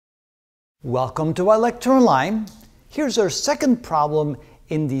Welcome to our lecture online. Here's our second problem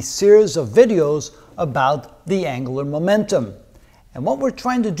in the series of videos about the angular momentum. And what we're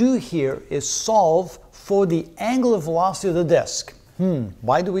trying to do here is solve for the angular velocity of the disk.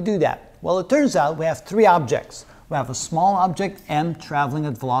 Why do we do that? Well, it turns out we have three objects. We have a small object m traveling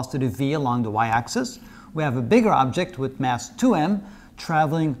at velocity v along the y-axis. We have a bigger object with mass 2m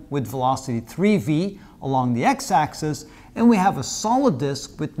traveling with velocity 3v along the x-axis. And we have a solid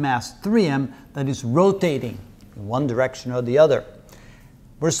disk with mass 3m that is rotating in one direction or the other.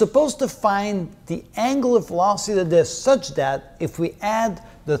 We're supposed to find the angular velocity of the disk such that if we add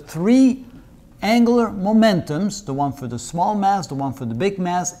the three angular momentums, the one for the small mass, the one for the big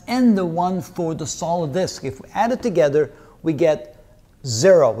mass, and the one for the solid disk, if we add it together, we get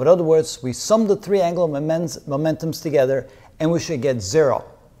 0. In other words, we sum the three angular momentums together and we should get 0.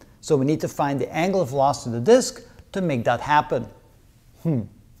 So we need to find the angular velocity of the disk to make that happen.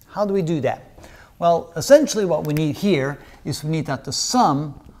 How do we do that? Well, essentially what we need here is we need that the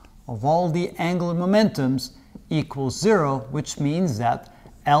sum of all the angular momentums equals 0, which means that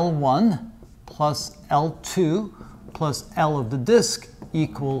L1 plus L2 plus L of the disk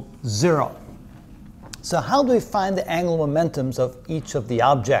equal 0. So how do we find the angular momentums of each of the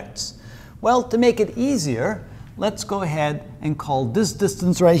objects? Well, to make it easier, let's go ahead and call this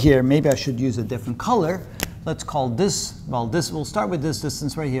distance right here. Maybe I should use a different color. Let's call this, we'll start with this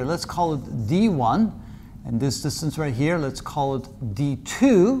distance right here. Let's call it D1. And this distance right here, let's call it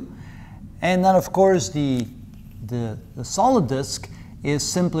D2. And then, of course, the solid disk is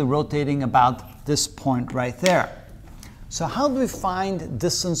simply rotating about this point right there. So how do we find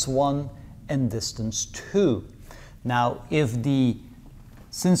distance 1 and distance 2? Now,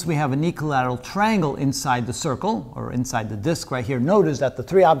 since we have an equilateral triangle inside the circle, or inside the disk right here, notice that the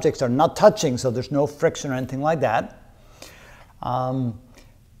three objects are not touching, so there's no friction or anything like that.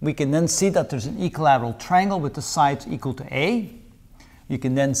 We can then see that there's an equilateral triangle with the sides equal to A. You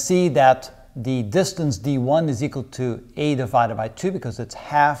can then see that the distance D1 is equal to A divided by 2 because it's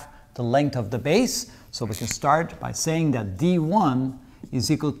half the length of the base. So we can start by saying that D1 is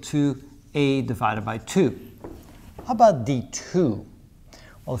equal to A divided by 2. How about D2?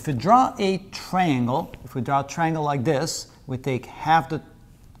 Well, if we draw a triangle, like this, we take half the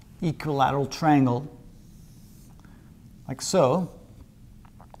equilateral triangle, like so,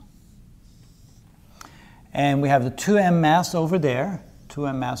 and we have the 2m mass over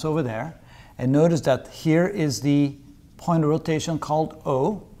there, and notice that here is the point of rotation called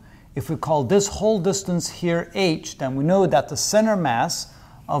O. If we call this whole distance here h, then we know that the center mass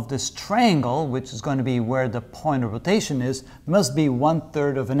of this triangle, which is going to be where the point of rotation is, must be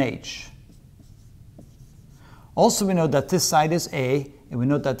 1/3 of an h. Also, we know that this side is A, and we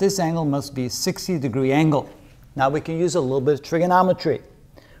know that this angle must be a 60-degree angle. Now we can use a little bit of trigonometry.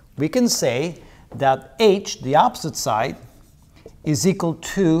 We can say that h, the opposite side, is equal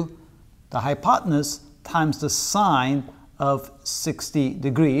to the hypotenuse times the sine of 60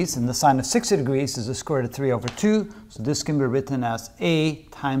 degrees, and the sine of 60 degrees is the square root of 3 over 2, so this can be written as A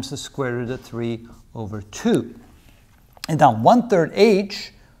times the square root of 3 over 2. And now 1/3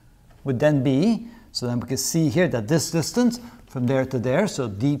 h would then be, so then we can see here that this distance from there to there, so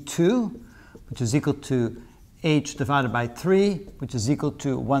D2, which is equal to h divided by 3, which is equal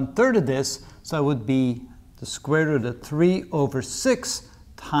to 1/3 of this, so it would be the square root of 3 over 6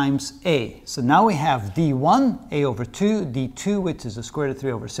 times A. So now we have D1, A over 2, D2, which is the square root of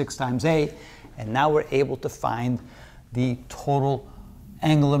 3 over 6 times A, and now we're able to find the total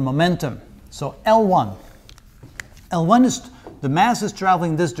angular momentum. So L1 is, the mass is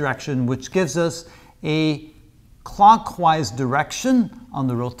traveling this direction, which gives us a clockwise direction on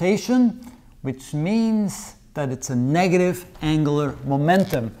the rotation, which means that it's a negative angular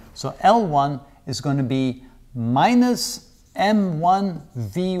momentum. So L1 is going to be minus m1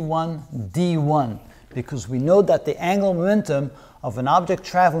 v1 d1, because we know that the angular momentum of an object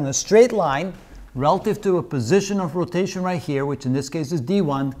traveling in a straight line relative to a position of rotation right here, which in this case is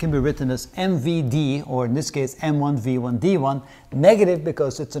d1, can be written as mvd, or in this case m1 v1 d1, negative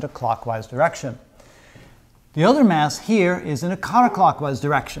because it's in a clockwise direction. The other mass here is in a counterclockwise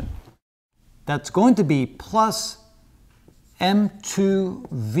direction. That's going to be plus m2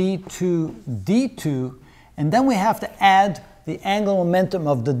 v2 d2, and then we have to add the angular momentum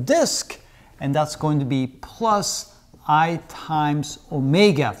of the disk, and that's going to be plus I times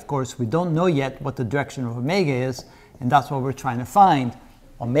omega. Of course, we don't know yet what the direction of omega is, and that's what we're trying to find.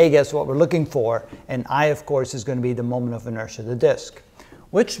 Omega is what we're looking for, and I, of course, is going to be the moment of inertia of the disk,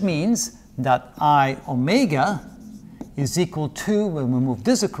 which means that I omega is equal to, when we move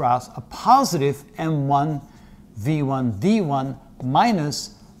this across, a positive m1 v1 d1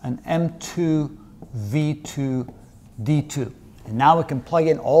 minus and m2 v2 d2. And now we can plug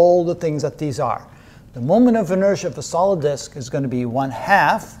in all the things that these are. The moment of inertia of a solid disk is going to be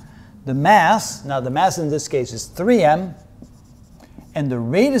 1/2 the mass. Now the mass in this case is 3m, and the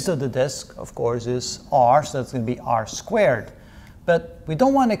radius of the disk, of course, is r, so that's going to be r squared. But we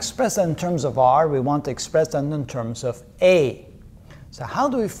don't want to express that in terms of r, we want to express that in terms of a. So how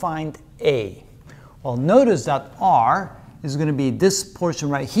do we find a? Well, notice that r is going to be this portion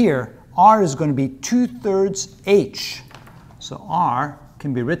right here. R is going to be 2/3 h. So r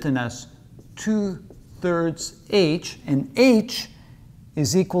can be written as 2/3 h, and h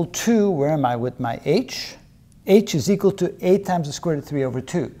is equal to, where am I with my h? H is equal to 8 times the square root of 3 over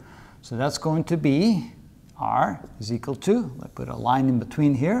 2. So that's going to be, r is equal to, let's put a line in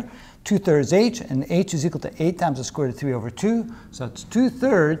between here, 2/3 h, and h is equal to 8 times the square root of 3 over 2. So that's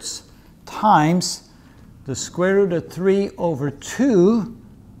 2/3 times the square root of 3 over 2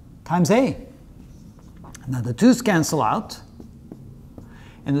 times a. Now the 2's cancel out,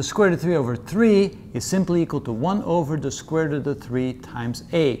 and the square root of 3 over 3 is simply equal to 1 over the square root of 3 times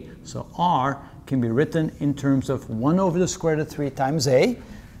a. So r can be written in terms of 1 over the square root of 3 times a.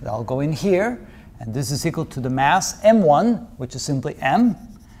 That'll go in here, and this is equal to the mass m1, which is simply m,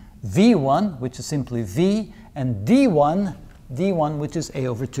 v1, which is simply v, and d1, which is a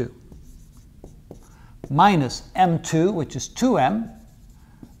over 2, minus m2, which is 2m,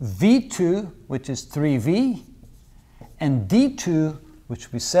 v2, which is 3v, and d2,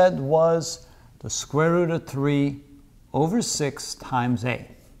 which we said was the square root of 3 over 6 times a.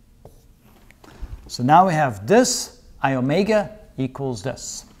 So now we have this, I omega equals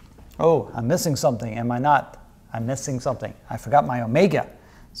this. Oh, I'm missing something, am I not? I'm missing something. I forgot my omega.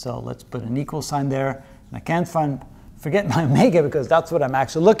 So let's put an equal sign there. And I can't forget my omega because that's what I'm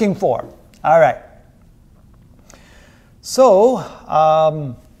actually looking for. All right. So,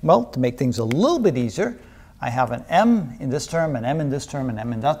 well, to make things a little bit easier, I have an m in this term, an m in this term, an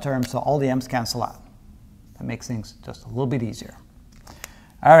m in that term, so all the m's cancel out. That makes things just a little bit easier.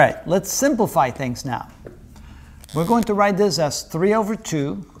 All right, let's simplify things now. We're going to write this as 3 over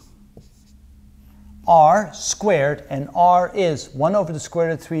 2 r squared, and r is 1 over the square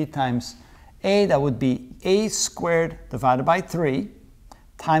root of 3 times a. That would be a squared divided by 3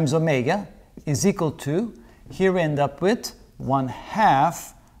 times omega is equal to, here we end up with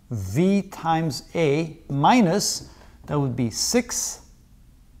 1/2 v times a minus, that would be 6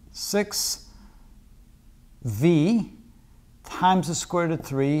 v times the square root of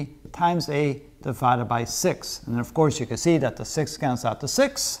 3 times a divided by 6. And then of course you can see that the 6 cancels out to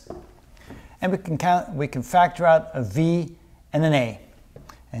 6. And we can factor out a v and an a.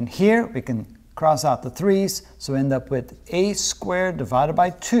 And here we can cross out the 3's, so we end up with a squared divided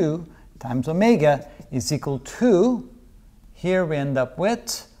by 2 times omega is equal to, here we end up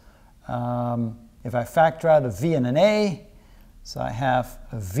with, if I factor out a v and an a, so I have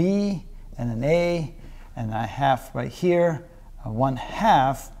a v and an a, and I have right here a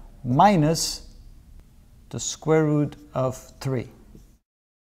 1/2 minus the square root of 3.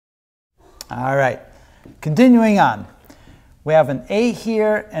 All right, continuing on. We have an a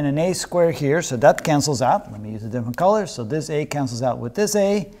here and an a squared here, so that cancels out. Let me use a different color. So this a cancels out with this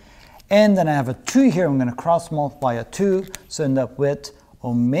a. And then I have a 2 here. I'm going to cross multiply a 2, so end up with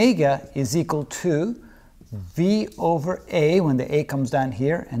omega is equal to v over a when the a comes down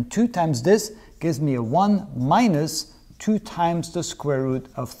here. And 2 times this gives me a 1 minus 2 times the square root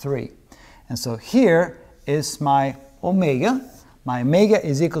of 3. And so here is my omega. My omega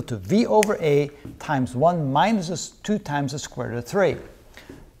is equal to v over a times 1 minus 2 times the square root of 3.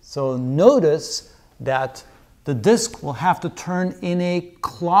 So notice that the disk will have to turn in a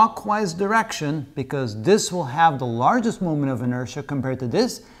clockwise direction because this will have the largest moment of inertia compared to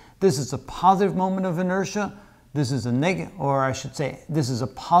this. This is a positive moment of inertia. This is a negative, or I should say, this is a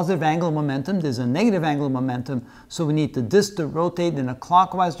positive angular momentum. This is a negative angular momentum. So we need the disk to rotate in a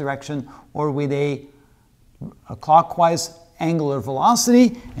clockwise direction or with a clockwise angular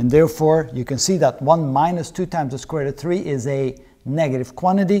velocity, and therefore you can see that 1 minus 2 times the square root of 3 is a negative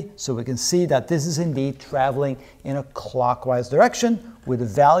quantity, so we can see that this is indeed traveling in a clockwise direction with a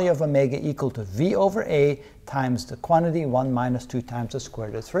value of omega equal to v over a times the quantity 1 minus 2 times the square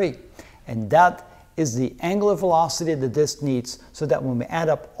root of 3. And that is the angular velocity the disk needs, so that when we add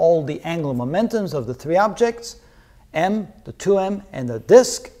up all the angular momentums of the 3 objects, m, the 2m, and the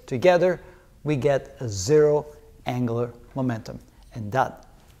disk together, we get a 0 angular momentum. And that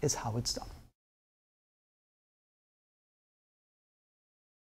is how it's done.